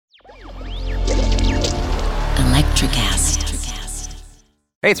Electricast.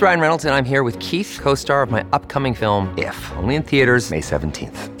 Hey, it's Ryan Reynolds, and I'm here with Keith, co-star of my upcoming film, If, only in theaters May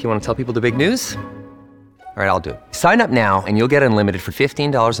 17th. Do you want to tell people the big news? All right, I'll do it. Sign up now and you'll get unlimited for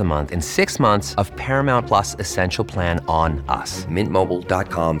 $15 a month and 6 months of Paramount Plus Essential Plan on us.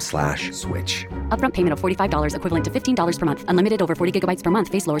 MintMobile.com/switch. Upfront payment of $45 equivalent to $15 per month. Unlimited over 40 gigabytes per month.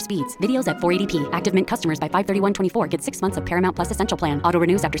 Face lower speeds. Videos at 480p. Active Mint customers by 531.24 get 6 months of Paramount Plus Essential Plan. Auto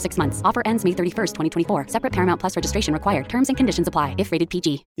renews after 6 months. Offer ends May 31st, 2024. Separate Paramount Plus registration required. Terms and conditions apply if rated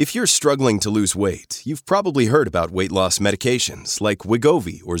PG. If you're struggling to lose weight, you've probably heard about weight loss medications like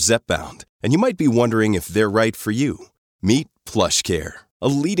Wegovy or Zepbound, and you might be wondering if they're right for you. Meet PlushCare, a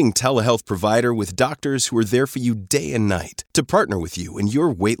leading telehealth provider with doctors who are there for you day and night to partner with you in your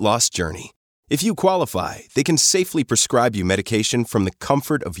weight loss journey. If you qualify, they can safely prescribe you medication from the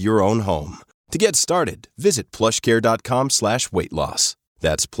comfort of your own home. To get started, visit plushcare.com/weightloss.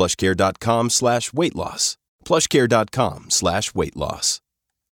 That's plushcare.com/weightloss. plushcare.com/weightloss.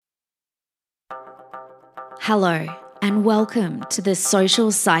 Hello, and welcome to the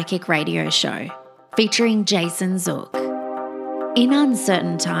Social Psychic Radio Show, featuring Jason Zook. In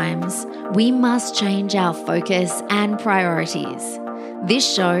uncertain times, we must change our focus and priorities.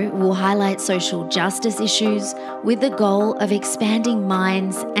 This show will highlight social justice issues with the goal of expanding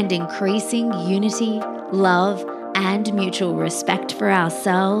minds and increasing unity, love, and mutual respect for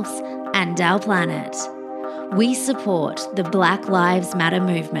ourselves and our planet. We support the Black Lives Matter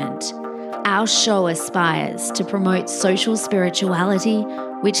movement. Our show aspires to promote social spirituality,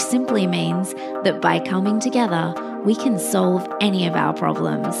 which simply means that by coming together, we can solve any of our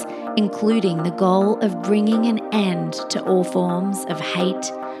problems, including the goal of bringing an end to all forms of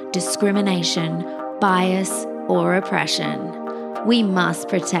hate, discrimination, bias, or oppression. We must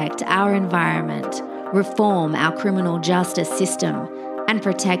protect our environment, reform our criminal justice system, and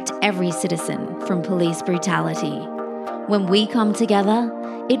protect every citizen from police brutality. When we come together,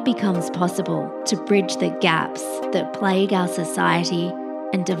 it becomes possible to bridge the gaps that plague our society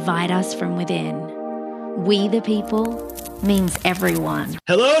and divide us from within. We the people means everyone.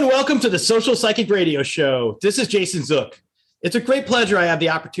 Hello and welcome to the Social Psychic Radio Show. This is Jason Zook. It's a great pleasure I have the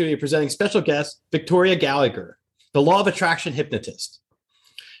opportunity of presenting special guest Victoria Gallagher, the Law of Attraction Hypnotist.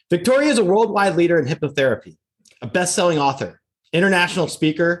 Victoria is a worldwide leader in hypnotherapy, a best-selling author, international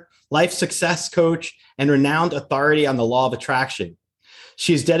speaker, life success coach, and renowned authority on the law of attraction.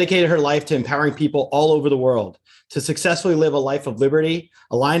 She has dedicated her life to empowering people all over the world to successfully live a life of liberty,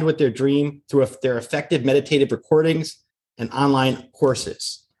 aligned with their dream through their effective meditative recordings and online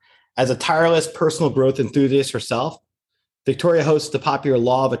courses. As a tireless personal growth enthusiast herself, Victoria hosts the popular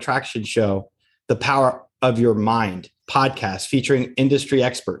Law of Attraction show, The Power of Your Mind podcast, featuring industry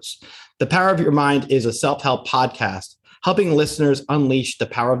experts. The Power of Your Mind is a self-help podcast helping listeners unleash the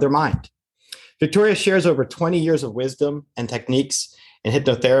power of their mind. Victoria shares over 20 years of wisdom and techniques in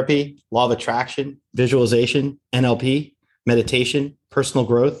hypnotherapy, law of attraction, visualization, NLP, meditation, personal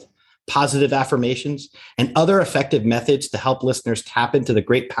growth, positive affirmations, and other effective methods to help listeners tap into the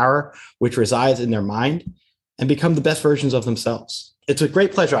great power which resides in their mind and become the best versions of themselves. It's a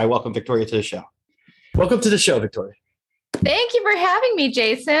great pleasure. I welcome Victoria to the show. Welcome to the show, Victoria. Thank you for having me,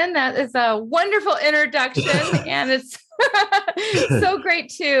 Jason. That is a wonderful introduction, and it's so great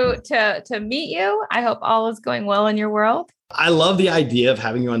to meet you. I hope all is going well in your world. I love the idea of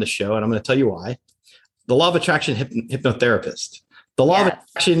having you on the show, and I'm going to tell you why. The law of attraction hypnotherapist. The law of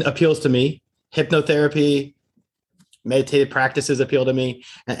attraction appeals to me. Hypnotherapy, meditative practices appeal to me.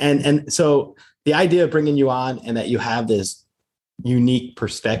 And so the idea of bringing you on and that you have this unique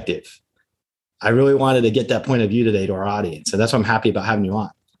perspective, I really wanted to get that point of view today to our audience. And that's why I'm happy about having you on.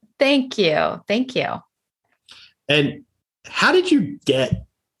 Thank you. Thank you. And how did you get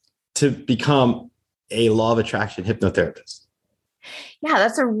to become a law of attraction hypnotherapist? Yeah,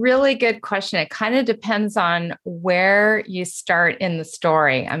 that's a really good question. It kind of depends on where you start in the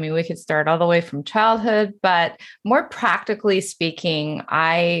story. I mean, we could start all the way from childhood, but more practically speaking,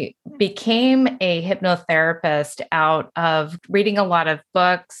 I became a hypnotherapist out of reading a lot of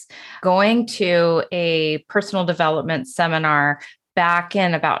books, going to a personal development seminar back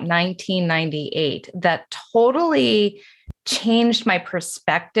in about 1998 that totally changed my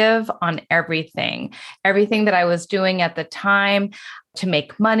perspective on everything that I was doing at the time to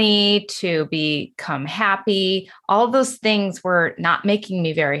make money, to become happy. All of those things were not making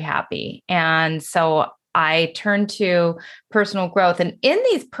me very happy. And so I turned to personal growth. And in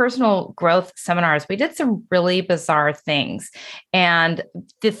these personal growth seminars, we did some really bizarre things. And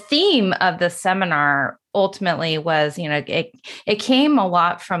the theme of the seminar ultimately was, it came a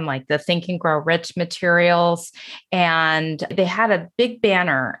lot from like the Think and Grow Rich materials. And they had a big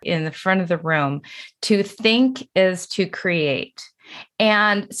banner in the front of the room: to think is to create.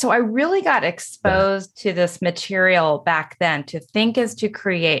 And so I really got exposed to this material back then. To think is to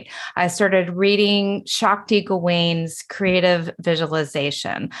create. I started reading Shakti Gawaine's Creative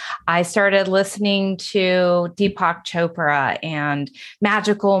Visualization. I started listening to Deepak Chopra and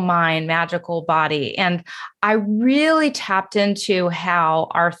Magical Mind, Magical Body. And I really tapped into how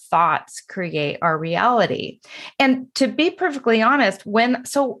our thoughts create our reality. And to be perfectly honest,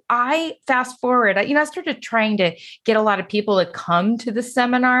 so I fast forward, I started trying to get a lot of people to come to the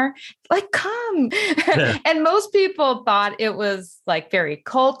seminar, like come. And most people thought it was like very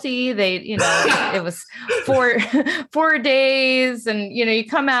culty. It was 4 days and, you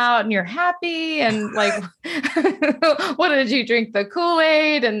come out and you're happy and like, what did you drink the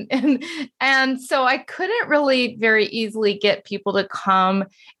Kool-Aid? And so I couldn't really very easily get people to come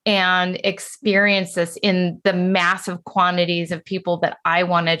and experience this in the massive quantities of people that I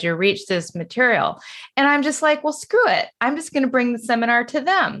wanted to reach this material. And I'm just like, well, screw it. I'm just going to bring the seminar to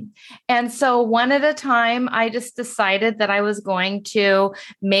them. And so one at a time, I just decided that I was going to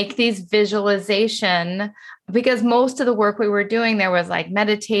make these visualization, because most of the work we were doing there was like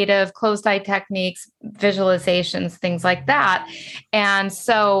meditative, closed eye techniques, visualizations, things like that. And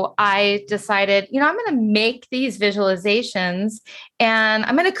so I decided, I'm going to make these visualizations and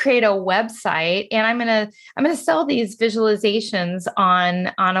I'm going to create a website and I'm going to sell these visualizations on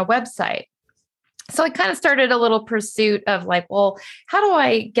a website. So I kind of started a little pursuit of like, well, how do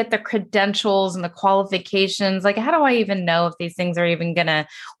I get the credentials and the qualifications? Like, how do I even know if these things are even going to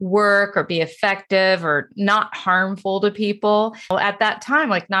work or be effective or not harmful to people? Well, at that time,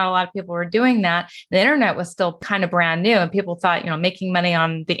 like not a lot of people were doing that. The internet was still kind of brand new and people thought, making money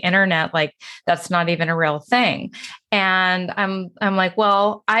on the internet, like that's not even a real thing. And I'm like,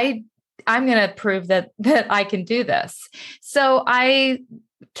 well, I'm going to prove that I can do this. So I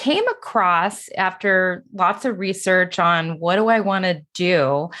came across, after lots of research on what do I want to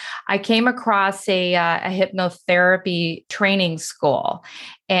do, I came across a hypnotherapy training school.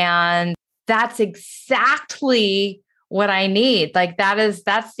 And that's exactly what I need. Like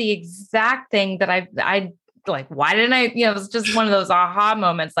that's the exact thing that I like, why didn't I, it was just one of those aha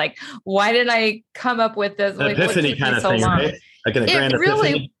moments. Like, why didn't I come up with this? An epiphany kind of thing, right? Like a grand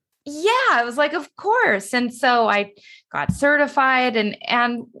epiphany. Yeah, I was like, of course. And so I got certified and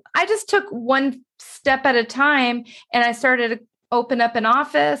I just took one step at a time and I started to open up an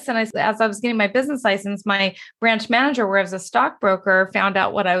office. And as I was getting my business license, my branch manager, where I was a stockbroker, found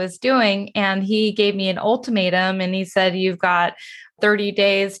out what I was doing. And he gave me an ultimatum and he said, you've got 30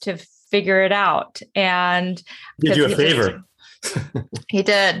 days to figure it out. And did you a favor? He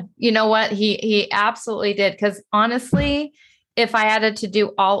did. You know what? He absolutely did. Because honestly, if I had to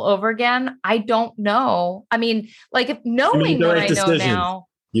do all over again, I don't know. I mean, like if knowing what I know now,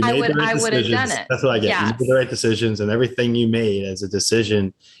 I would have done it. That's what I get. Yes. You made the right decisions, and everything you made as a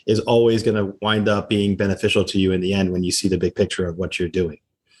decision is always going to wind up being beneficial to you in the end when you see the big picture of what you're doing.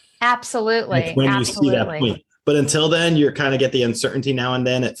 Absolutely. When you see that point. But until then, you're kind of get the uncertainty now and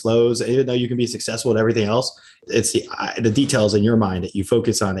then. It flows. Even though you can be successful at everything else, it's the details in your mind that you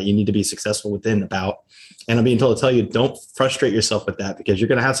focus on that you need to be successful within about. And I'm being told to tell you, don't frustrate yourself with that because you're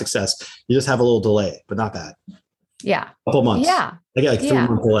going to have success. You just have a little delay, but not bad. Yeah. A couple months. Yeah. I get like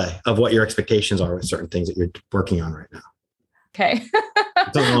 3-month delay of what your expectations are with certain things that you're working on right now. Okay.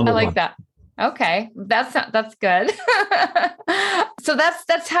 I like that. Okay. That's good. So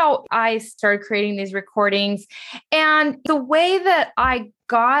that's how I started creating these recordings. And the way that I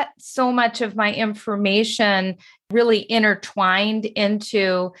got so much of my information really intertwined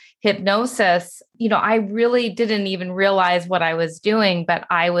into hypnosis, I really didn't even realize what I was doing, but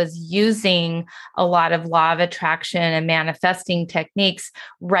I was using a lot of law of attraction and manifesting techniques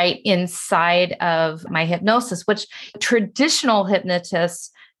right inside of my hypnosis, which traditional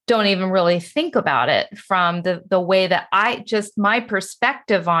hypnotists don't even really think about it from the way that my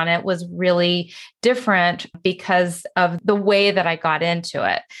perspective on it was really different because of the way that I got into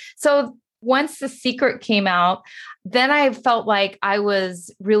it. So once The Secret came out, then I felt like I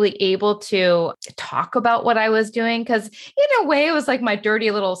was really able to talk about what I was doing because in a way it was like my dirty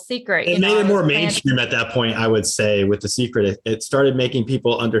little secret. It made it more mainstream at that point, I would say, with The Secret. It started making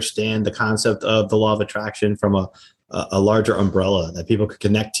people understand the concept of the law of attraction from a larger umbrella that people could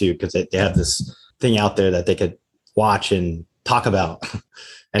connect to because they have this thing out there that they could watch and talk about.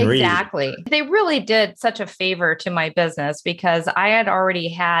 and read. Exactly. They really did such a favor to my business because I had already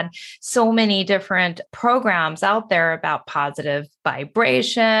had so many different programs out there about positive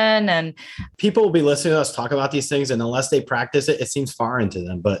vibration, and people will be listening to us talk about these things, and unless they practice it, it seems foreign to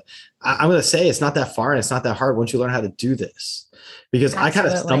them. But I'm going to say it's not that far and it's not that hard once you learn how to do this, because I kind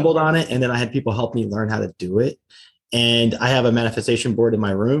of stumbled on it and then I had people help me learn how to do it. And I have a manifestation board in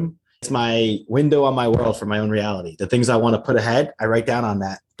my room. It's my window on my world for my own reality. The things I want to put ahead, I write down on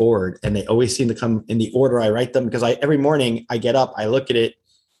that board, and they always seem to come in the order I write them, because every morning I get up, I look at it,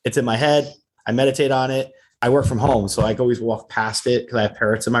 it's in my head, I meditate on it. I work from home, so I always walk past it because I have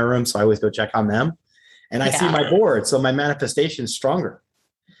parrots in my room, so I always go check on them. And I see my board, so my manifestation is stronger.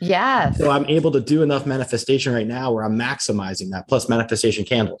 Yes. So I'm able to do enough manifestation right now where I'm maximizing that, plus manifestation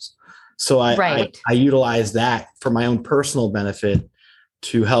candles. So I utilize that for my own personal benefit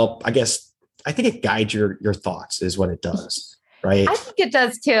to help, I guess, I think it guides your thoughts is what it does, right? I think it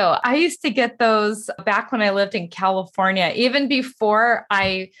does too. I used to get those back when I lived in California, even before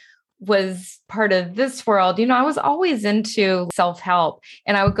I was part of this world. I was always into self-help,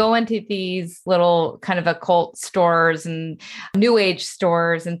 and I would go into these little kind of occult stores and new age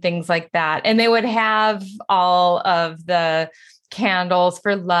stores and things like that. And they would have all of the candles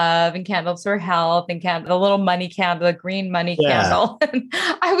for love and candles for health and the little money candle, the green money candle. And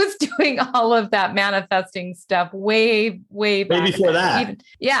I was doing all of that manifesting stuff way back before that.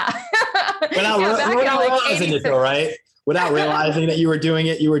 Without realizing it though, right? Without realizing that you were doing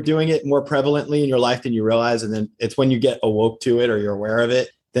it more prevalently in your life than you realize. And then it's when you get awoke to it or you're aware of it,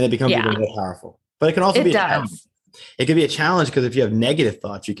 then it becomes even more powerful. But it can also be a challenge. It could be a challenge because if you have negative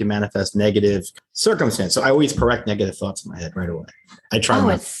thoughts, you can manifest negative circumstance. So I always correct negative thoughts in my head right away. I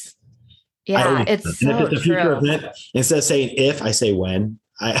try. It's so true. Future event, instead of saying if, I say when.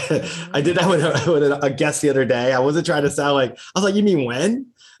 I did that with a guest the other day. I wasn't trying to sound like, I was like, you mean when?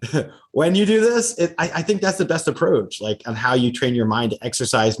 When you do this? I think that's the best approach, like on how you train your mind to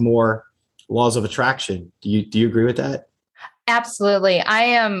exercise more laws of attraction. Do you agree with that? Absolutely.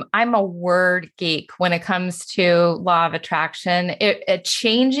 I'm a word geek when it comes to law of attraction, it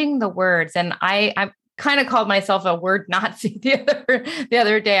changing the words. And I kind of called myself a word Nazi the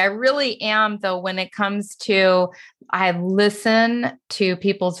other day. I really am, though, when it comes to, I listen to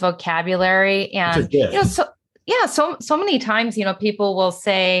people's vocabulary, and, so many times, people will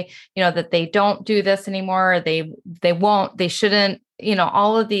say, that they don't do this anymore. Or they won't, they shouldn't,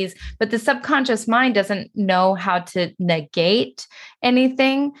 all of these, but the subconscious mind doesn't know how to negate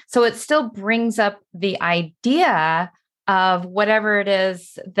anything. So it still brings up the idea of whatever it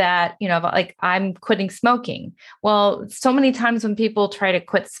is that, like I'm quitting smoking. Well, so many times when people try to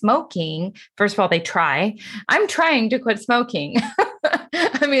quit smoking, first of all, I'm trying to quit smoking.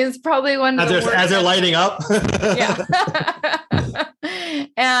 I mean, it's probably one of as they're lighting up.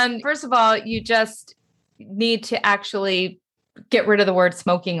 And first of all, you just need to actually get rid of the word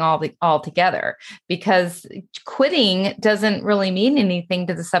smoking altogether, because quitting doesn't really mean anything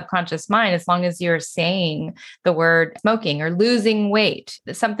to the subconscious mind as long as you're saying the word smoking. Or losing weight.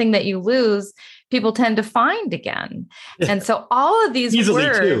 Something that you lose, people tend to find again. And so all of these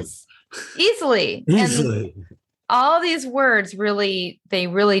words easily. And all these words they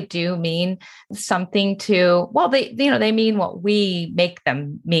really do mean something to, they mean what we make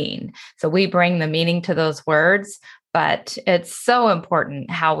them mean. So we bring the meaning to those words. But it's so important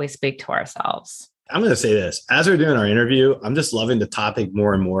how we speak to ourselves. I'm going to say this. As we're doing our interview, I'm just loving the topic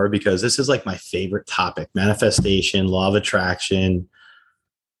more and more, because this is like my favorite topic: manifestation, law of attraction,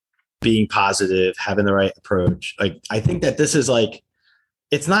 being positive, having the right approach. Like, I think that this is like,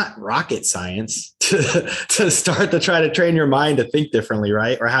 it's not rocket science to start to try to train your mind to think differently,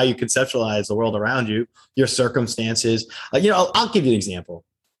 right? Or how you conceptualize the world around you, your circumstances. Like, I'll give you an example.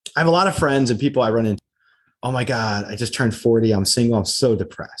 I have a lot of friends and people I run into. Oh my God, I just turned 40. I'm single. I'm so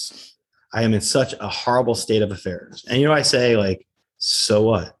depressed. I am in such a horrible state of affairs. And I say, like, so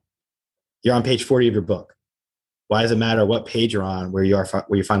what? You're on page 40 of your book. Why does it matter what page you're on, where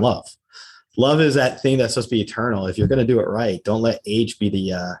you find love? Love is that thing that's supposed to be eternal. If you're going to do it right, don't let age be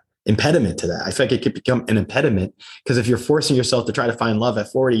the impediment to that. I feel like it could become an impediment, because if you're forcing yourself to try to find love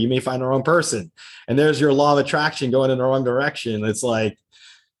at 40, you may find the wrong person. And there's your law of attraction going in the wrong direction. It's like,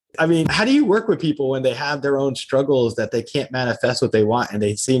 I mean, how do you work with people when they have their own struggles that they can't manifest what they want, and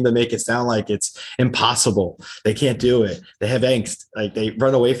they seem to make it sound like it's impossible? They can't do it. They have angst. Like, they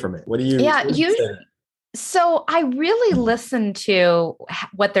run away from it. What do you? Yeah, so I really listen to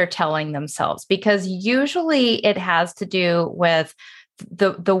what they're telling themselves, because usually it has to do with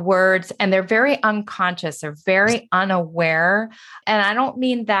the words, and they're very unconscious. They're very unaware. And I don't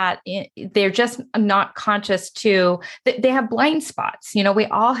mean that they're just not conscious they have blind spots. We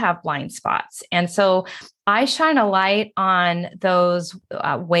all have blind spots. And so I shine a light on those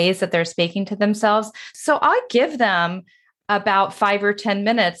ways that they're speaking to themselves. So I give them about 5 or 10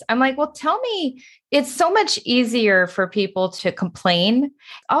 minutes. I'm like, well, tell me, it's so much easier for people to complain.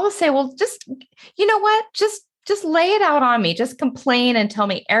 I'll say, well, just, you know what? Just lay it out on me. Just complain and tell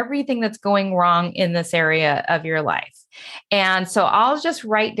me everything that's going wrong in this area of your life. And so I'll just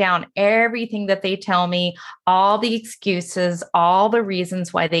write down everything that they tell me, all the excuses, all the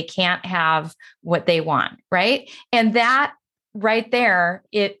reasons why they can't have what they want. Right. And that right there,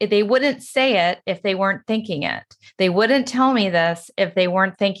 they wouldn't say it if they weren't thinking it. They wouldn't tell me this if they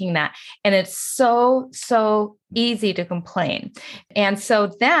weren't thinking that. And it's so easy to complain. And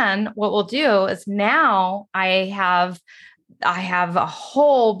so then what we'll do is now I have a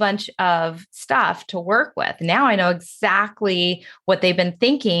whole bunch of stuff to work with. Now I know exactly what they've been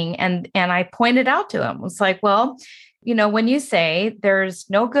thinking. And I pointed out to them, it's like, well, when you say there's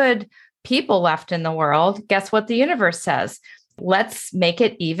no good people left in the world, guess what the universe says? Let's make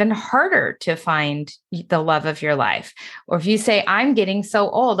it even harder to find the love of your life. Or if you say, I'm getting so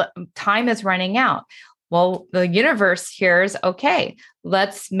old, time is running out. Well, the universe hears, okay,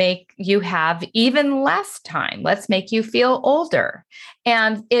 let's make you have even less time. Let's make you feel older.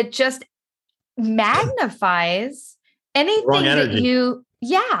 And it just magnifies anything that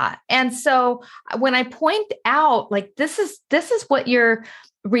yeah. And so when I point out, like, this is what you're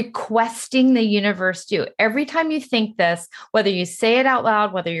requesting the universe do. Every time you think this, whether you say it out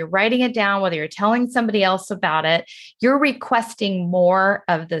loud, whether you're writing it down, whether you're telling somebody else about it, you're requesting more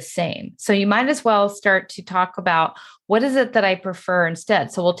of the same. So you might as well start to talk about, what is it that I prefer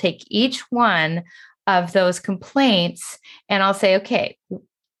instead? So we'll take each one of those complaints and I'll say, okay,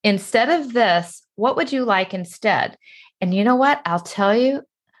 instead of this, what would you like instead? And you know what? I'll tell you,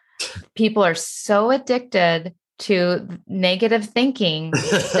 people are so addicted to negative thinking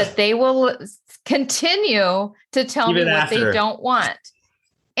that they will continue to tell me what they don't want.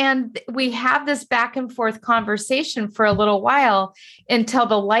 And we have this back and forth conversation for a little while until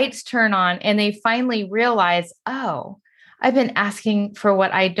the lights turn on and they finally realize, oh, I've been asking for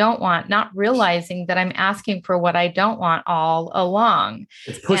what I don't want, not realizing that I'm asking for what I don't want all along.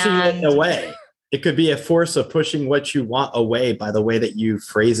 It's pushing it away. It could be a force of pushing what you want away by the way that you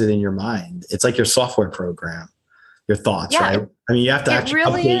phrase it in your mind. It's like your software program, your thoughts, right? I mean, you have to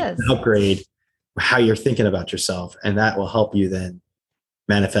actually upgrade how you're thinking about yourself, and that will help you then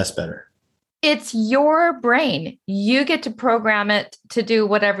manifest better. It's your brain. You get to program it to do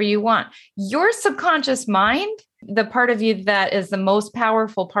whatever you want. Your subconscious mind, the part of you that is the most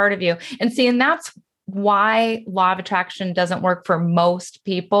powerful part of you. And that's why law of attraction doesn't work for most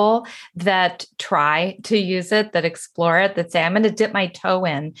people that try to use it, that explore it, that say, I'm going to dip my toe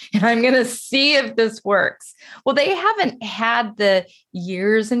in and I'm going to see if this works. Well, they haven't had the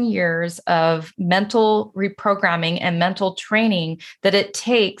years and years of mental reprogramming and mental training that it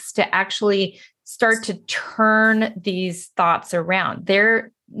takes to actually start to turn these thoughts around.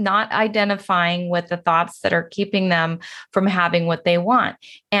 They're not identifying with the thoughts that are keeping them from having what they want.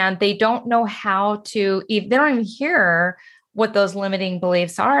 And they don't know how to, they don't even hear what those limiting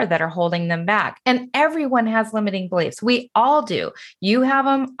beliefs are that are holding them back. And everyone has limiting beliefs. We all do. You have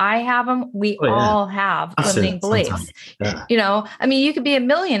them. I have them. We all have limiting beliefs. Yeah. I mean, you could be a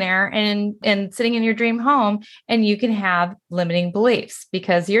millionaire and sitting in your dream home and you can have limiting beliefs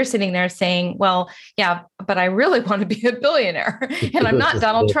because you're sitting there saying, well, yeah, but I really want to be a billionaire and I'm not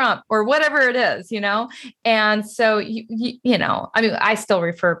Donald Trump or whatever it is, And so, I mean, I still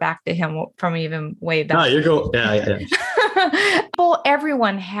refer back to him from even way back. No, you're going, yeah. Well,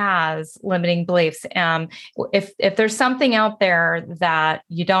 everyone has limiting beliefs. If there's something out there that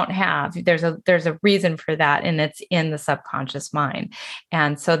you don't have, there's a reason for that, and it's in the subconscious mind.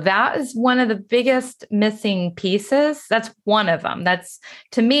 And so that is one of the biggest missing pieces. That's one of them.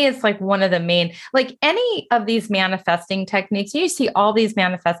 To me, it's like one of the main, like any of these manifesting techniques. You see all these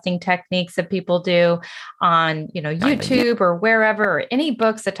manifesting techniques that people do on, YouTube or wherever, or any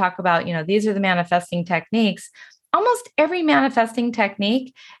books that talk about, these are the manifesting techniques. Almost every manifesting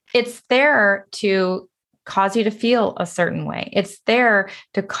technique, it's there to cause you to feel a certain way. It's there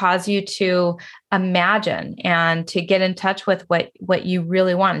to cause you to imagine and to get in touch with what you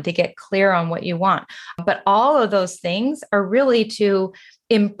really want and to get clear on what you want. But all of those things are really to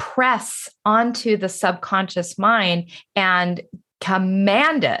impress onto the subconscious mind and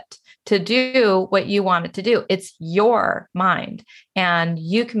command it to do what you want it to do. It's your mind, and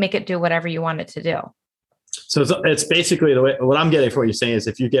you can make it do whatever you want it to do. So it's basically the way, what I'm getting for what you're saying is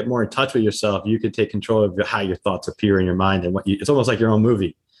if you get more in touch with yourself, you can take control of how your thoughts appear in your mind and it's almost like your own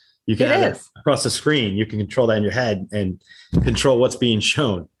movie. You can have it across the screen. You can control that in your head and control what's being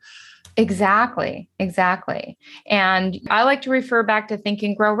shown. Exactly. And I like to refer back to Think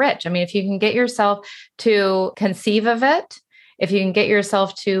and Grow Rich. I mean, if you can get yourself to conceive of it, if you can get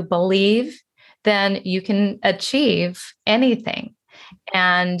yourself to believe, then you can achieve anything.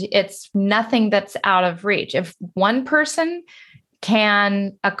 And it's nothing that's out of reach. If one person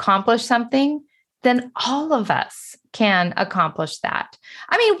can accomplish something, then all of us can accomplish that.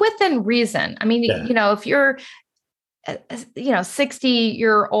 I mean, within reason. I mean, if you're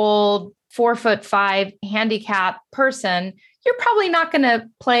 60-year-old, 4'5" handicap person, you're probably not going to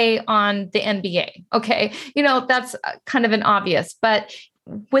play on the NBA. Okay. That's kind of an obvious, but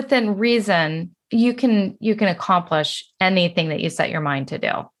within reason, you can accomplish anything that you set your mind to do.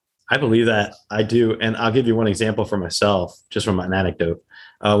 I believe that. I do. And I'll give you one example for myself, just from an anecdote.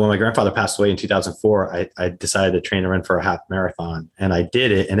 When my grandfather passed away in 2004, I decided to train to run for a half marathon, and I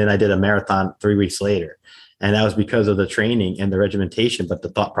did it. And then I did a marathon 3 weeks later. And that was because of the training and the regimentation, but the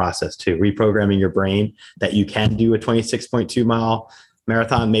thought process too, reprogramming your brain that you can do a 26.2 mile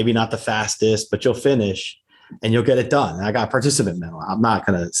marathon, maybe not the fastest, but you'll finish and you'll get it done. And I got participant medal. I'm not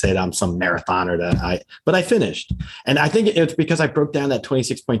going to say that I'm some marathoner but I finished. And I think it's because I broke down that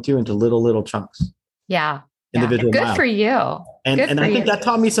 26.2 into little chunks. Yeah. Individual Good miles. for you. And I think that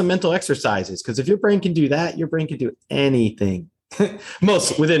taught me some mental exercises, because if your brain can do that, your brain can do anything.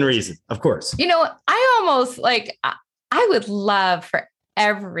 Most within reason, of course. I almost I would love for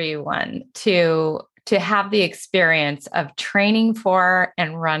everyone to have the experience of training for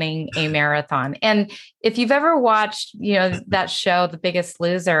and running a marathon. And if you've ever watched, that show, The Biggest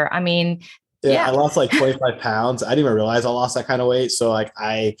Loser, I mean, yeah, I lost like 25 pounds. I didn't even realize I lost that kind of weight. So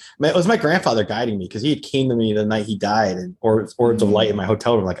it was my grandfather guiding me, because he had came to me the night he died, and Words of Light in my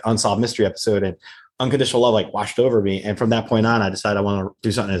hotel room, like Unsolved Mystery episode, and Unconditional Love washed over me. And from that point on, I decided I want to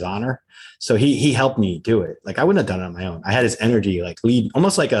do something in his honor. So he helped me do it. I wouldn't have done it on my own. I had his energy lead,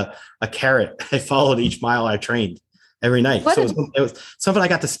 almost like a carrot. I followed each mile I trained every night. It was something I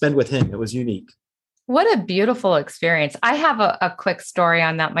got to spend with him. It was unique. What a beautiful experience. I have a quick story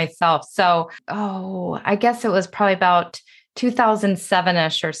on that myself. So, I guess it was probably about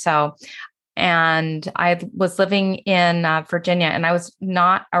 2007-ish or so. And I was living in Virginia, and I was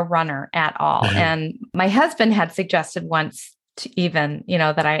not a runner at all. And my husband had suggested once to even,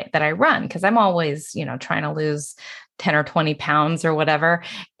 that I run, because I'm always, trying to lose 10 or 20 pounds or whatever.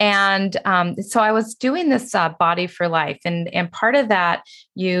 And so I was doing this Body for Life. And part of that,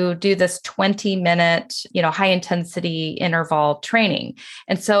 you do this 20-minute, high intensity interval training.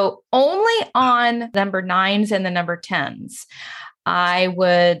 And so only on number 9s and the number 10s, I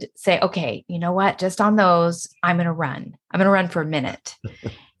would say, okay, you know what? Just on those, I'm going to run. I'm going to run for a minute.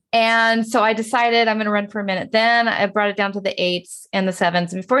 And so I decided I'm going to run for a minute. Then I brought it down to the 8s and the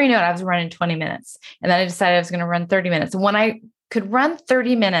 7s. And before you know it, I was running 20 minutes. And then I decided I was going to run 30 minutes. And when I could run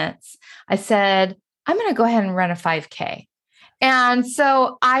 30 minutes, I said, I'm going to go ahead and run a 5K. And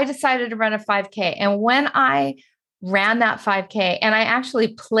so I decided to run a 5K. And when I ran that 5K, and I actually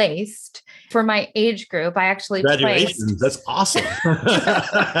placed for my age group. Congratulations. Placed. That's awesome.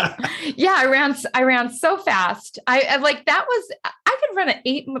 Yeah, I ran so fast. I could run an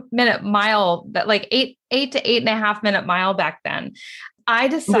 8-minute mile, that 8 to 8.5 minute mile back then. I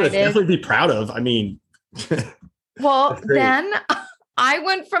decided definitely be proud of. I mean, well, then I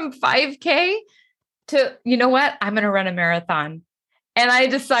went from 5K to, you know what? I'm going to run a marathon. And I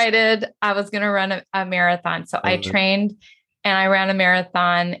decided I was going to run a marathon. So I trained and I ran a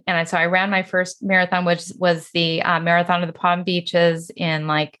marathon. And so I ran my first marathon, which was the Marathon of the Palm Beaches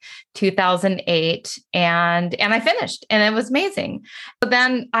in 2008. And I finished, and it was amazing. But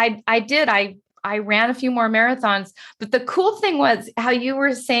then I ran a few more marathons. But the cool thing was how you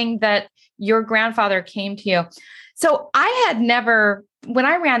were saying that your grandfather came to you. So I had never, when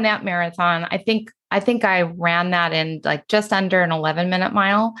I ran that marathon, I think I ran that in just under an 11-minute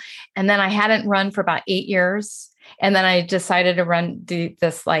mile. And then I hadn't run for about 8 years. And then I decided to do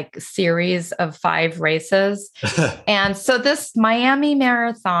this series of 5 races. And so this Miami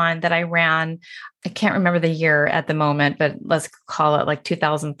marathon that I ran, I can't remember the year at the moment, but let's call it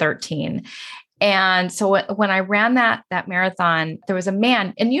 2013. And so when I ran that marathon, there was a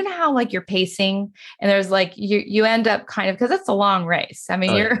man, and you know how you're pacing, and there's you end up kind of, because it's a long race. I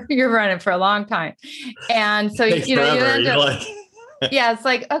mean, you're running for a long time. And so, you end up, yeah, it's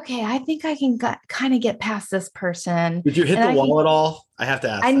okay, I think I can kind of get past this person. Did you hit the wall at all? I have to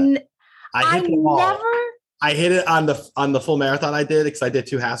ask. I never I hit it on the full marathon I did, because I did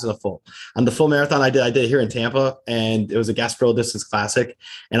 2 halves and a full. On the full marathon I did it here in Tampa, and it was a Gasparilla Distance Classic,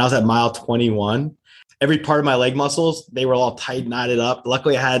 and I was at mile 21. Every part of my leg muscles, they were all tight, knotted up.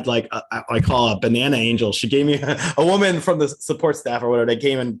 Luckily, I had I call a banana angel. She gave me a woman from the support staff or whatever. They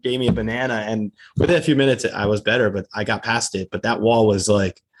came and gave me a banana, and within a few minutes, I was better. But I got past it. But that wall was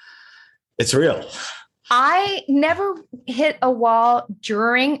like, it's real. I never hit a wall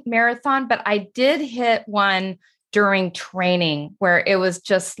during marathon, but I did hit one during training where it was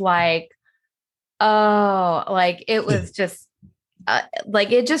just like, oh, like it was just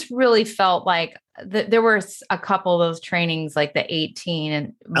like, it just really felt like there were a couple of those trainings, like the 18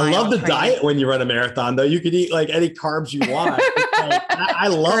 and I love the diet when you run a marathon, though. You could eat like any carbs you want. I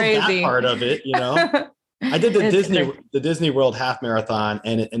love that part of it, you know. I did the Disney World half marathon,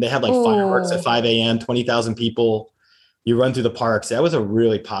 and they had like fireworks at 5 a.m., 20,000 people. You run through the parks. That was a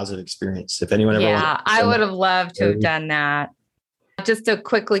really positive experience. If anyone ever I would have loved to have done that. Just to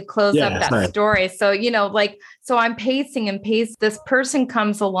quickly close up that story. So, so I'm pacing and pace. This person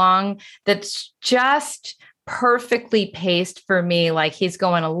comes along that's just perfectly paced for me. Like he's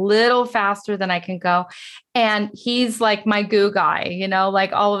going a little faster than I can go. And he's like my goo guy,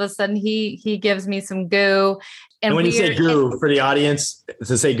 like all of a sudden he gives me some goo. And when you say goo, for the audience,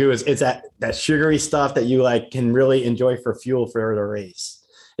 to say goo it's that sugary stuff that you like can really enjoy for fuel for the race.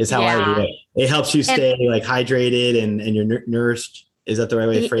 Is how I do it. It helps you stay like hydrated and you're nourished. Is that the right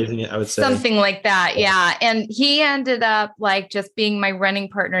way of phrasing it? I would say something like that. Yeah. And he ended up like just being my running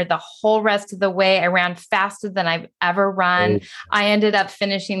partner the whole rest of the way. I ran faster than I've ever run. I ended up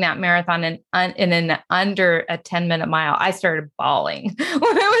finishing that marathon in under a 10-minute mile. I started bawling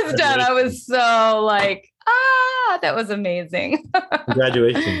when I was done. I was so like, that was amazing.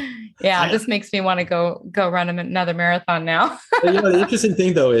 Congratulations. This makes me want to go run another marathon now. The interesting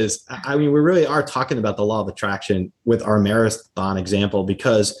thing, though, is, I mean, we really are talking about the law of attraction with our marathon example,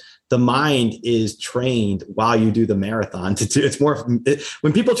 because the mind is trained while you do the marathon to do. It's more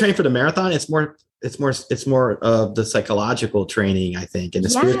when people train for the marathon, it's more of the psychological training, I think, and the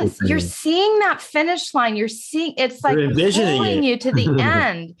spiritual training. You're seeing that finish line. You're seeing it's like pulling you to the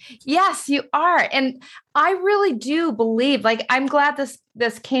end. Yes, you are. And I really do believe, like, I'm glad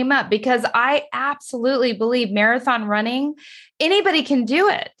this came up, because I absolutely believe marathon running, anybody can do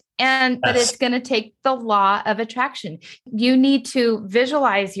it. But it's going to take the law of attraction. You need to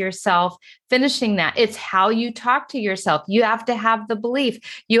visualize yourself finishing that. It's how you talk to yourself. You have to have the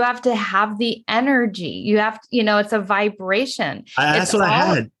belief. You have to have the energy. You have, it's a vibration. That's what I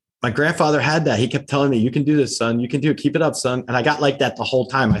had. My grandfather had that. He kept telling me, you can do this, son. You can do it. Keep it up, son. And I got like that the whole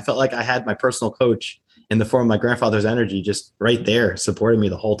time. I felt like I had my personal coach in the form of my grandfather's energy, just right there supporting me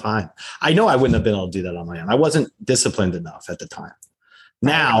the whole time. I know I wouldn't have been able to do that on my own. I wasn't disciplined enough at the time.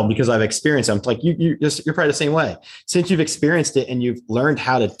 Now, because I've experienced it, I'm like, you're probably the same way. Since you've experienced it and you've learned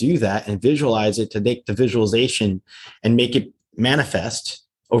how to do that and visualize it, to make the visualization and make it manifest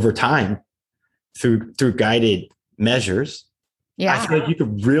over time through guided measures. Yeah. I feel like you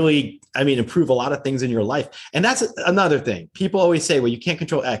could really, improve a lot of things in your life. And that's another thing. People always say, well, you can't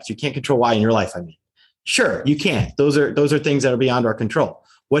control X, you can't control Y in your life. Sure, you can't. Those are things that are beyond our control.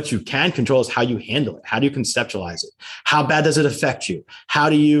 What you can control is how you handle it. How do you conceptualize it? How bad does it affect you? How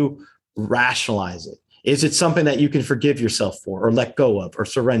do you rationalize it? Is it something that you can forgive yourself for, or let go of, or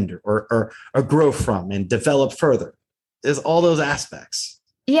surrender, or grow from and develop further? There's all those aspects.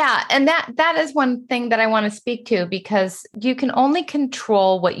 Yeah. And that is one thing that I want to speak to, because you can only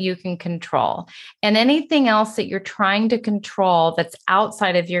control what you can control. And anything else that you're trying to control that's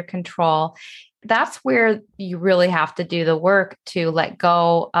outside of your control, that's where you really have to do the work to let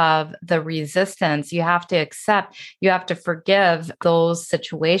go of the resistance. You have to accept, you have to forgive those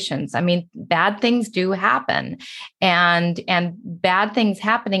situations. Bad things do happen, and bad things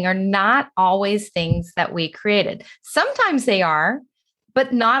happening are not always things that we created. Sometimes they are,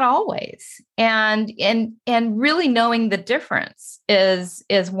 but not always. And really knowing the difference is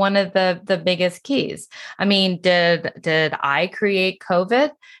one of the biggest keys. Did I create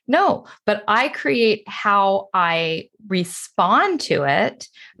COVID? No, but I create how I respond to it.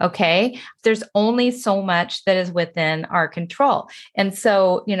 Okay. There's only so much that is within our control. And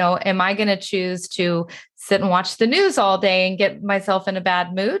so, am I going to choose to sit and watch the news all day and get myself in a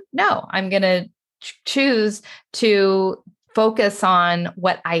bad mood? No, I'm going to choose to focus on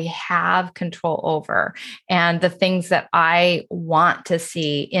what I have control over and the things that I want to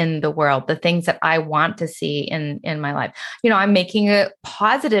see in the world, the things that I want to see in my life. I'm making a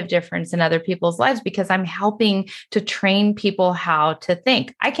positive difference in other people's lives because I'm helping to train people how to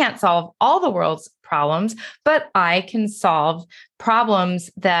think. I can't solve all the world's problems, but I can solve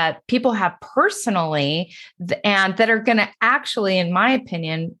problems that people have personally and that are going to actually, in my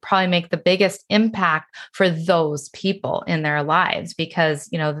opinion, probably make the biggest impact for those people in their lives because,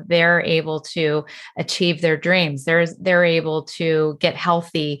 they're able to achieve their dreams. They're able to get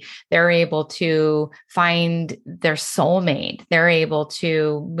healthy. They're able to find their soulmate. They're able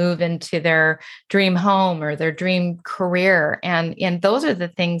to move into their dream home or their dream career. And those are the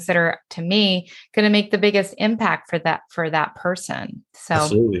things that are, to me, going to make the biggest impact for that person. So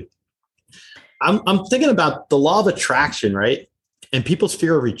absolutely. I'm thinking about the law of attraction, right? And people's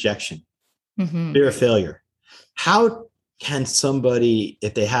fear of rejection, fear of failure. How can somebody,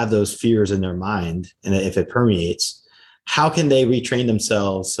 if they have those fears in their mind and if it permeates, how can they retrain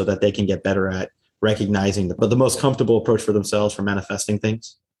themselves so that they can get better at recognizing the most comfortable approach for themselves for manifesting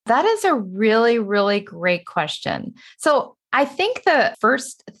things? That is a really, really great question. So I think the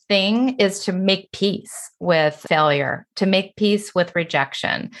first thing is to make peace with failure, to make peace with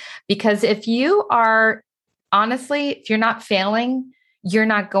rejection. Because if you're not failing, you're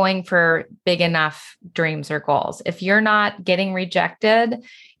not going for big enough dreams or goals. If you're not getting rejected,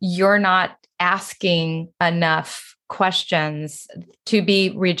 you're not asking enough questions to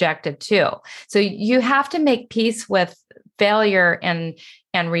be rejected too. So you have to make peace with failure and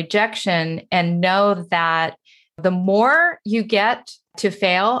rejection and know that the more you get to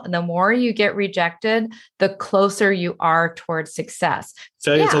fail and the more you get rejected, the closer you are towards success.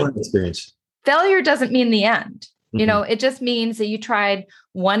 Failure is a learning experience. Failure doesn't mean the end. It just means that you tried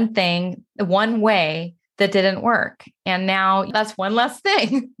one thing, one way that didn't work. And now that's one less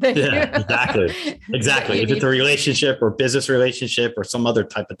thing. Exactly. If it's a relationship or business relationship or some other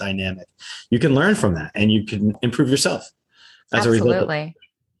type of dynamic, you can learn from that and you can improve yourself as a result. Absolutely.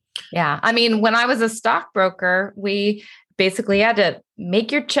 Yeah. I mean, when I was a stockbroker, we basically had to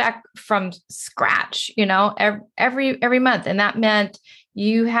make your check from scratch, every month. And that meant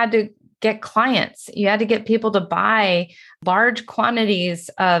you had to get clients. You had to get people to buy large quantities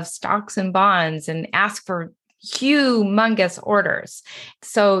of stocks and bonds and ask for humongous orders.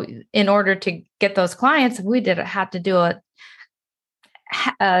 So in order to get those clients, we had to do a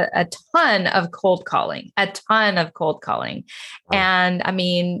ton of cold calling. And I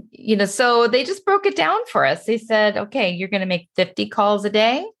mean, so they just broke it down for us. They said, okay, you're going to make 50 calls a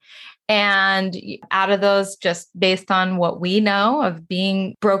day. And out of those, just based on what we know of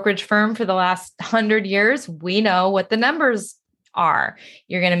being brokerage firm for the last 100 years, we know what the numbers are.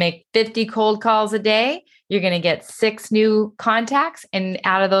 You're going to make 50 cold calls a day. You're going to get 6 new contacts. And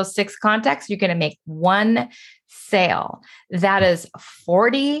out of those 6 contacts, you're going to make 1 sale. That is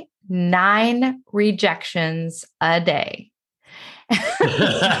 49 rejections a day.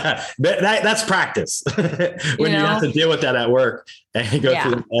 That's practice when you have to deal with that at work and go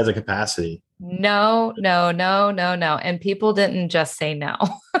through as a capacity. No. And people didn't just say no.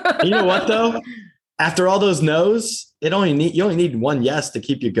 You know what though? After all those no's, you only need 1 yes to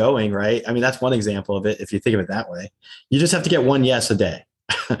keep you going, right? I mean, that's one example of it. If you think of it that way, you just have to get 1 yes a day.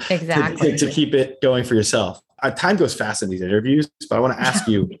 Exactly. to keep it going for yourself. Our time goes fast in these interviews, but I want to ask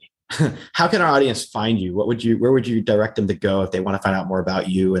you, how can our audience find you? Where would you direct them to go if they want to find out more about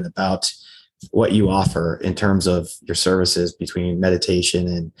you and about what you offer in terms of your services between meditation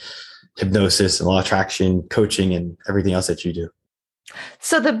and hypnosis and law of attraction, coaching, and everything else that you do?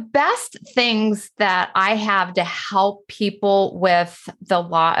 So the best things that I have to help people with the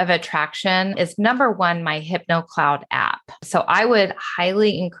law of attraction is number 1, my HypnoCloud app. So I would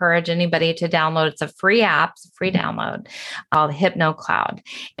highly encourage anybody to download. It's a free app, it's a free download called HypnoCloud.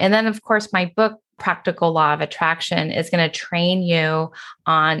 And then of course, my book, Practical Law of Attraction, is going to train you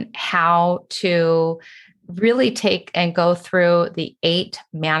on how to really take and go through the 8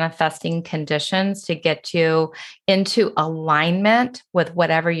 manifesting conditions to get you into alignment with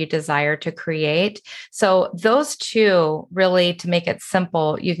whatever you desire to create. So those 2, really, to make it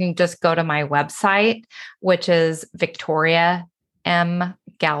simple, you can just go to my website, which is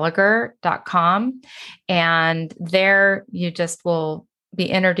victoriamgallagher.com. And there you just will be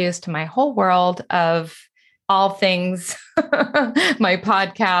introduced to my whole world of all things, my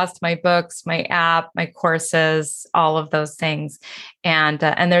podcast, my books, my app, my courses, all of those things. And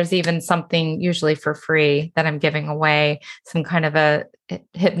there's even something usually for free that I'm giving away, some kind of a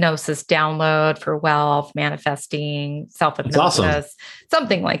hypnosis download for wealth, manifesting, self-hypnosis, awesome.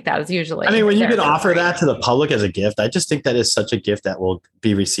 Something like that is usually. I mean, when you can offer that to the public as a gift, I just think that is such a gift that will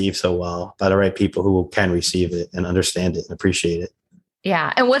be received so well by the right people who can receive it and understand it and appreciate it.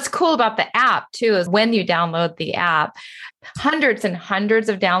 Yeah. And what's cool about the app too is when you download the app, hundreds and hundreds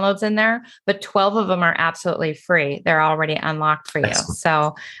of downloads in there, but 12 of them are absolutely free. They're already unlocked for you.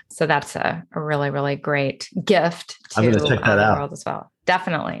 Excellent. So that's a really, really great gift to I'm going to check that the out. world as well.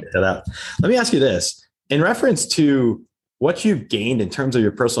 Definitely. Check that out. Let me ask you this. In reference to what you've gained in terms of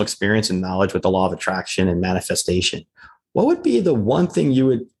your personal experience and knowledge with the law of attraction and manifestation, what would be the one thing you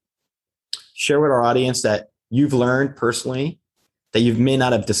would share with our audience that you've learned personally that you may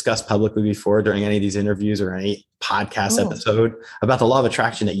not have discussed publicly before during any of these interviews or any podcast episode about the law of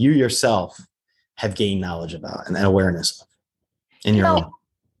attraction that you yourself have gained knowledge about and awareness of in your own?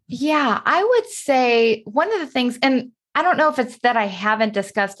 Yeah, I would say one of the things, and I don't know if it's that I haven't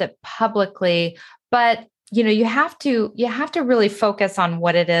discussed it publicly, but you have to really focus on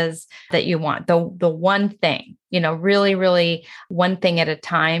what it is that you want. The one thing, really, really one thing at a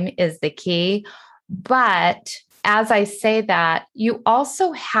time is the key. But as I say that, you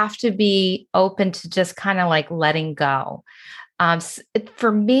also have to be open to just kind of like letting go.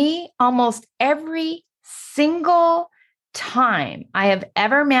 For me, almost every single time I have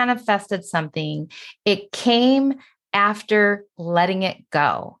ever manifested something, it came after letting it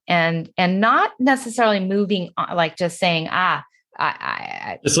go and not necessarily moving on, like just saying,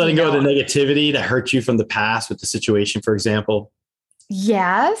 just letting go of the negativity that hurt you from the past with the situation, for example.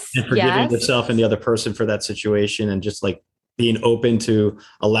 Yes. And forgiving yourself and the other person for that situation, and just like being open to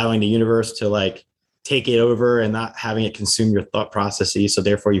allowing the universe to like take it over and not having it consume your thought processes. So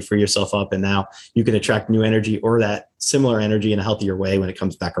therefore you free yourself up and now you can attract new energy or that similar energy in a healthier way when it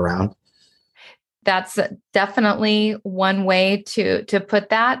comes back around. That's definitely one way to put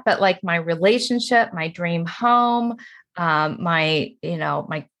that. But like my relationship, my dream home, my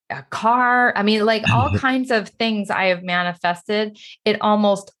car, I mean, like all kinds of things I have manifested, it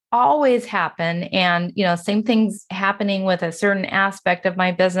almost always happen. And, same things happening with a certain aspect of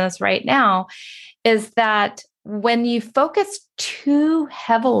my business right now is that when you focus too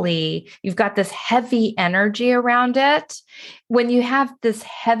heavily, you've got this heavy energy around it. When you have this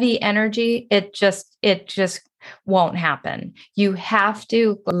heavy energy, it just won't happen. You have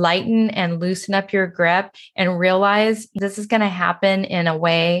to lighten and loosen up your grip and realize this is going to happen in a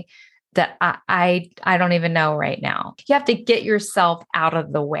way that I don't even know right now. You have to get yourself out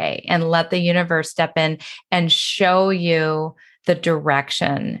of the way and let the universe step in and show you the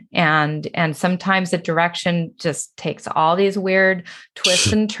direction. And sometimes the direction just takes all these weird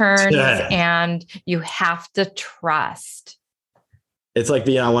twists and turns and you have to trust. It's like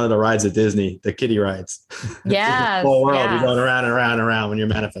being on one of the rides at Disney, the kiddie rides. Yes. The whole world, you're going around and around and around when you're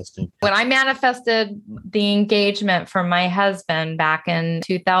manifesting. When I manifested the engagement for my husband back in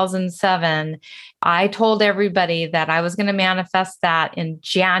 2007, I told everybody that I was going to manifest that in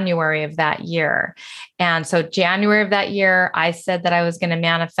January of that year. And so January of that year, I said that I was going to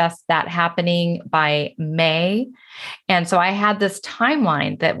manifest that happening by May. And so I had this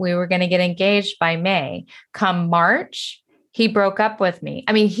timeline that we were going to get engaged by May. Come March, he broke up with me.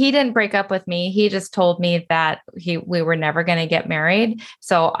 I mean, he didn't break up with me. He just told me that we were never going to get married.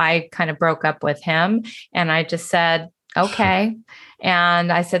 So I kind of broke up with him and I just said, okay.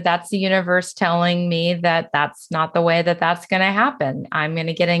 And I said, that's the universe telling me that that's not the way that that's going to happen. I'm going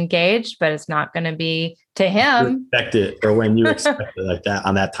to get engaged, but it's not going to be to him. Expect it, or when you expect it, like that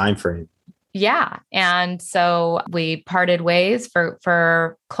on that time frame. Yeah. And so we parted ways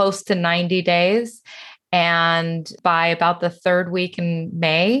for close to 90 days. And by about the third week in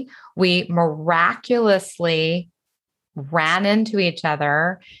May, we miraculously ran into each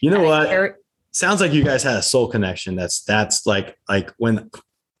other. You know what? Sounds like you guys had a soul connection. That's like when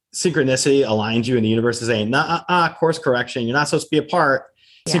synchronicity aligns you and the universe is saying, course correction. You're not supposed to be apart.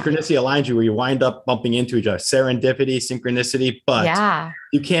 Yeah. Synchronicity aligns you where you wind up bumping into each other. Serendipity, synchronicity, but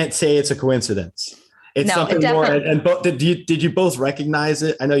you can't say it's a coincidence. It's something more. And did you both recognize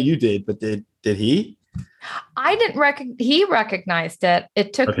it? I know you did, but did he? I didn't he recognized it.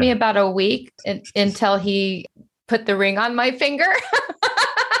 It took me about a week until he put the ring on my finger.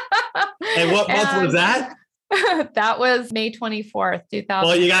 And what month was that? That was May 24th, 2000.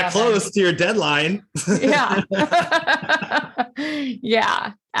 Well, you got close to your deadline. Yeah.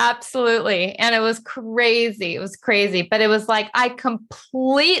 Yeah, absolutely. And it was crazy. But it was like, I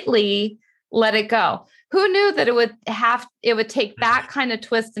completely let it go. Who knew that it would take that kind of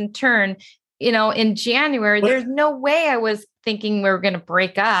twist and turn? In January, there's no way I was thinking we were going to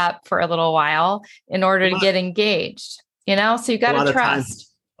break up for a little while in order to get engaged, so you got to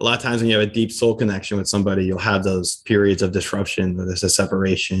trust. A lot of times when you have a deep soul connection with somebody, you'll have those periods of disruption where there's a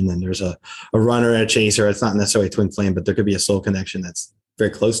separation and there's a runner and a chaser. It's not necessarily a twin flame, but there could be a soul connection that's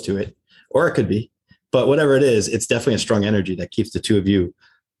very close to it, or it could be. But whatever it is, it's definitely a strong energy that keeps the two of you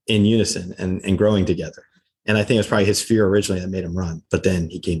in unison and growing together. And I think it was probably his fear originally that made him run, but then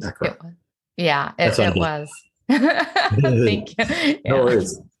he came back around. It was. Thank you. Yeah. No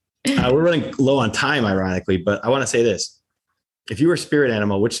worries. We're running low on time, ironically, but I want to say this. If you were a spirit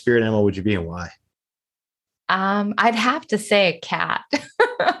animal, which spirit animal would you be and why? I'd have to say a cat.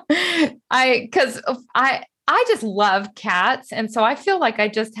 Because I just love cats. And so I feel like I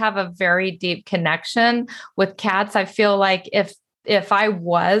just have a very deep connection with cats. I feel like if I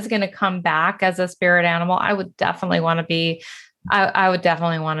was going to come back as a spirit animal, I would definitely want to be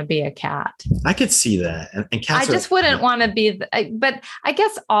a cat. I could see that. And cats I just wouldn't want to be, but I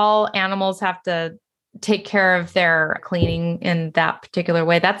guess all animals have to take care of their cleaning in that particular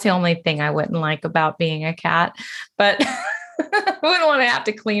way. That's the only thing I wouldn't like about being a cat, but I wouldn't want to have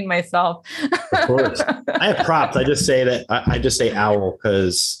to clean myself. Of course. I have props. I just say owl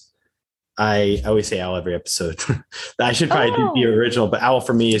because I always say owl every episode. I should probably do the original, but owl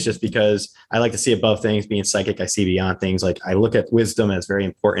for me is just because I like to see above things. Being psychic, I see beyond things. Like I look at wisdom as very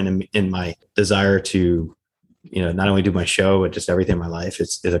important in my desire to, not only do my show, but just everything in my life.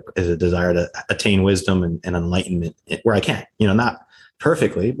 Is a desire to attain wisdom and enlightenment where I can. Not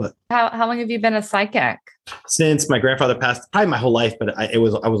perfectly, but how long have you been a psychic? Since my grandfather passed, probably my whole life. But I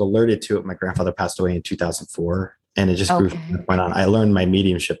was alerted to it. My grandfather passed away in 2004. And it just grew from that point on. I learned my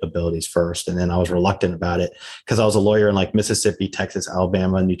mediumship abilities first, and then I was reluctant about it because I was a lawyer in like Mississippi, Texas,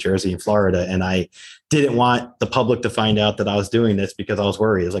 Alabama, New Jersey, and Florida. And I didn't want the public to find out that I was doing this because I was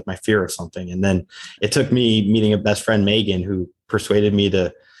worried. It was like my fear of something. And then it took me meeting a best friend, Megan, who persuaded me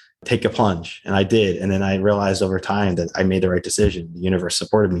to take a plunge. And I did. And then I realized over time that I made the right decision. The universe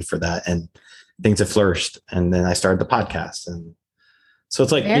supported me for that, and things have flourished. And then I started the podcast, and so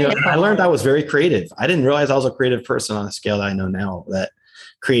it's like, I learned I was very creative. I didn't realize I was a creative person on a scale that I know now, that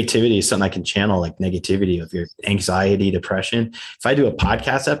creativity is something I can channel, like negativity of your anxiety, depression. If I do a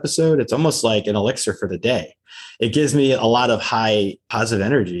podcast episode, it's almost like an elixir for the day. It gives me a lot of high positive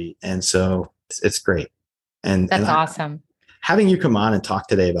energy. And so it's great. And that's awesome. Having you come on and talk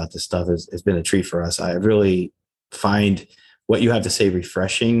today about this stuff has been a treat for us. I really find what you have to say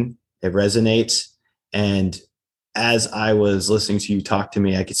refreshing. It resonates. And as I was listening to you talk to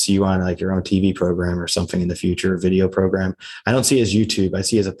me, I could see you on like your own TV program or something in the future, video program. I don't see it as YouTube. I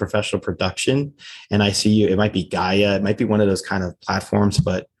see it as a professional production. And I see you, it might be Gaia. It might be one of those kind of platforms,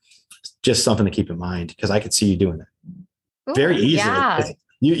 but just something to keep in mind because I could see you doing it very easily. Yeah.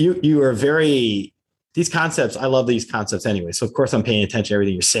 You are very, these concepts, I love these concepts anyway. So of course I'm paying attention to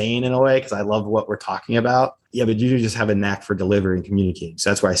everything you're saying in a way, because I love what we're talking about. Yeah, but you just have a knack for delivering and communicating. So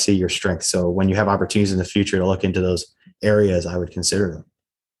that's where I see your strength. So when you have opportunities in the future to look into those areas, I would consider them.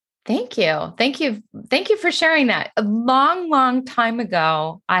 Thank you. Thank you. Thank you for sharing that. A long, long time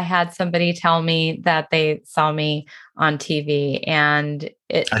ago, I had somebody tell me that they saw me on TV, and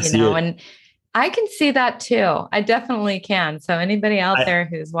and I can see that too. I definitely can. So anybody out there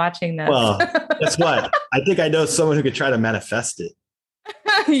who's watching this. Well, guess what? I think I know someone who could try to manifest it.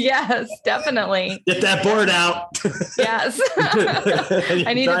 Yes, definitely. Get that board out. Yes.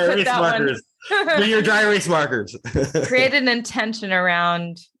 I need to put that markers. Do your dry erase markers. Create an intention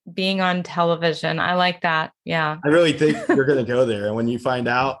around being on television. I like that. Yeah. I really think you're going to go there. And when you find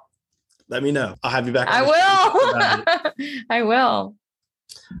out, let me know. I'll have you back. I will. I will.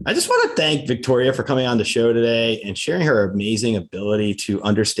 I just want to thank Victoria for coming on the show today and sharing her amazing ability to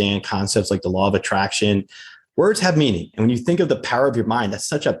understand concepts like the law of attraction. Words have meaning. And when you think of the power of your mind, that's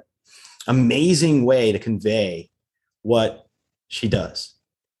such an amazing way to convey what she does.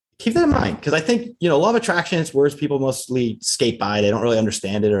 Keep that in mind, because I think, law of attraction is words people mostly skate by. They don't really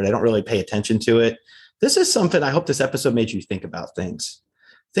understand it, or they don't really pay attention to it. This is something I hope this episode made you think about things.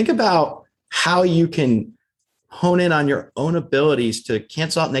 Think about how you can hone in on your own abilities to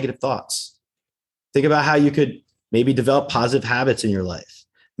cancel out negative thoughts. Think about how you could maybe develop positive habits in your life.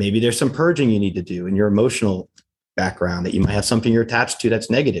 Maybe there's some purging you need to do in your emotional background, that you might have something you're attached to that's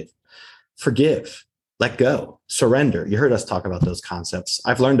negative. Forgive, let go, surrender. You heard us talk about those concepts.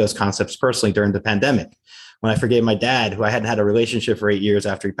 I've learned those concepts personally during the pandemic when I forgave my dad, who I hadn't had a relationship for 8 years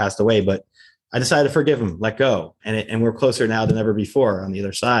after he passed away, but I decided to forgive him, let go. And we're closer now than ever before on the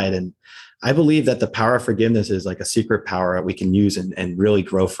other side. And I believe that the power of forgiveness is like a secret power that we can use and really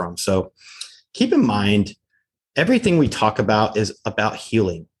grow from. So keep in mind, everything we talk about is about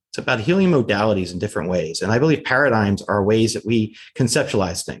healing. It's about healing modalities in different ways. And I believe paradigms are ways that we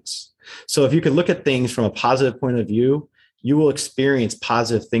conceptualize things. So if you can look at things from a positive point of view, you will experience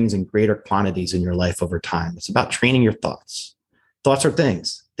positive things in greater quantities in your life over time. It's about training your thoughts. Thoughts are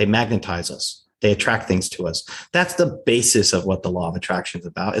things. They magnetize us. They attract things to us. That's the basis of what the law of attraction is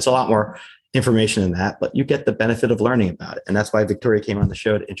about. It's a lot more information in that, but you get the benefit of learning about it. And that's why Victoria came on the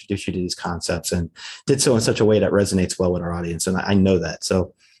show to introduce you to these concepts and did so in such a way that resonates well with our audience. And I know that.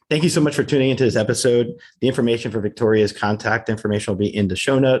 So thank you so much for tuning into this episode. The information for Victoria's contact information will be in the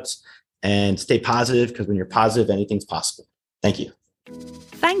show notes. And stay positive, because when you're positive, anything's possible. Thank you.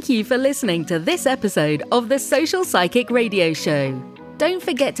 Thank you for listening to this episode of the Social Psychic Radio Show. Don't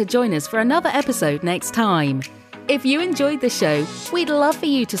forget to join us for another episode next time. If you enjoyed the show, we'd love for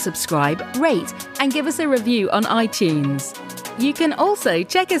you to subscribe, rate, and give us a review on iTunes. You can also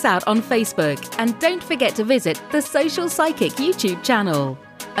check us out on Facebook, and don't forget to visit the Social Psychic YouTube channel.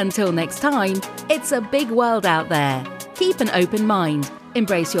 Until next time, it's a big world out there. Keep an open mind,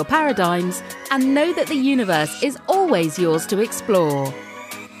 embrace your paradigms, and know that the universe is always yours to explore.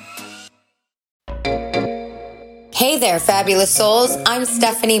 Hey there, fabulous souls. I'm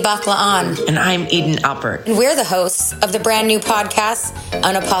Stephanie Baklaan. And I'm Eden Alpert. And we're the hosts of the brand new podcast,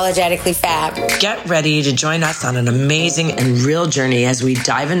 Unapologetically Fab. Get ready to join us on an amazing and real journey as we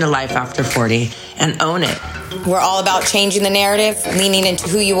dive into life after 40 and own it. We're all about changing the narrative, leaning into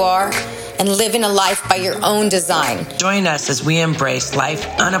who you are, and living a life by your own design. Join us as we embrace life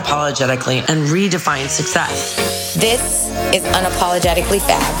unapologetically and redefine success. This is Unapologetically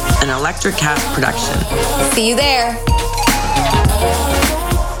Fab, an Electric Cat production. See you there.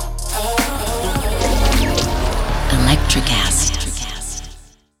 Electricast.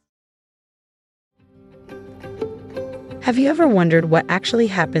 Have you ever wondered what actually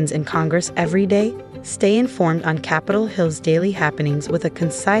happens in Congress every day? Stay informed on Capitol Hill's daily happenings with a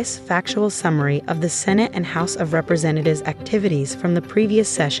concise, factual summary of the Senate and House of Representatives' activities from the previous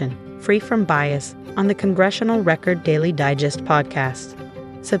session, free from bias, on the Congressional Record Daily Digest podcast.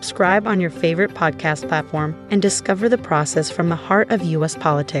 Subscribe on your favorite podcast platform and discover the process from the heart of U.S.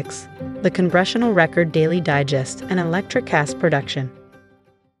 politics. The Congressional Record Daily Digest, an Electricast production.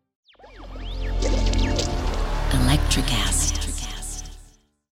 Electricast.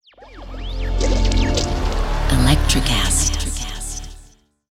 Electricast.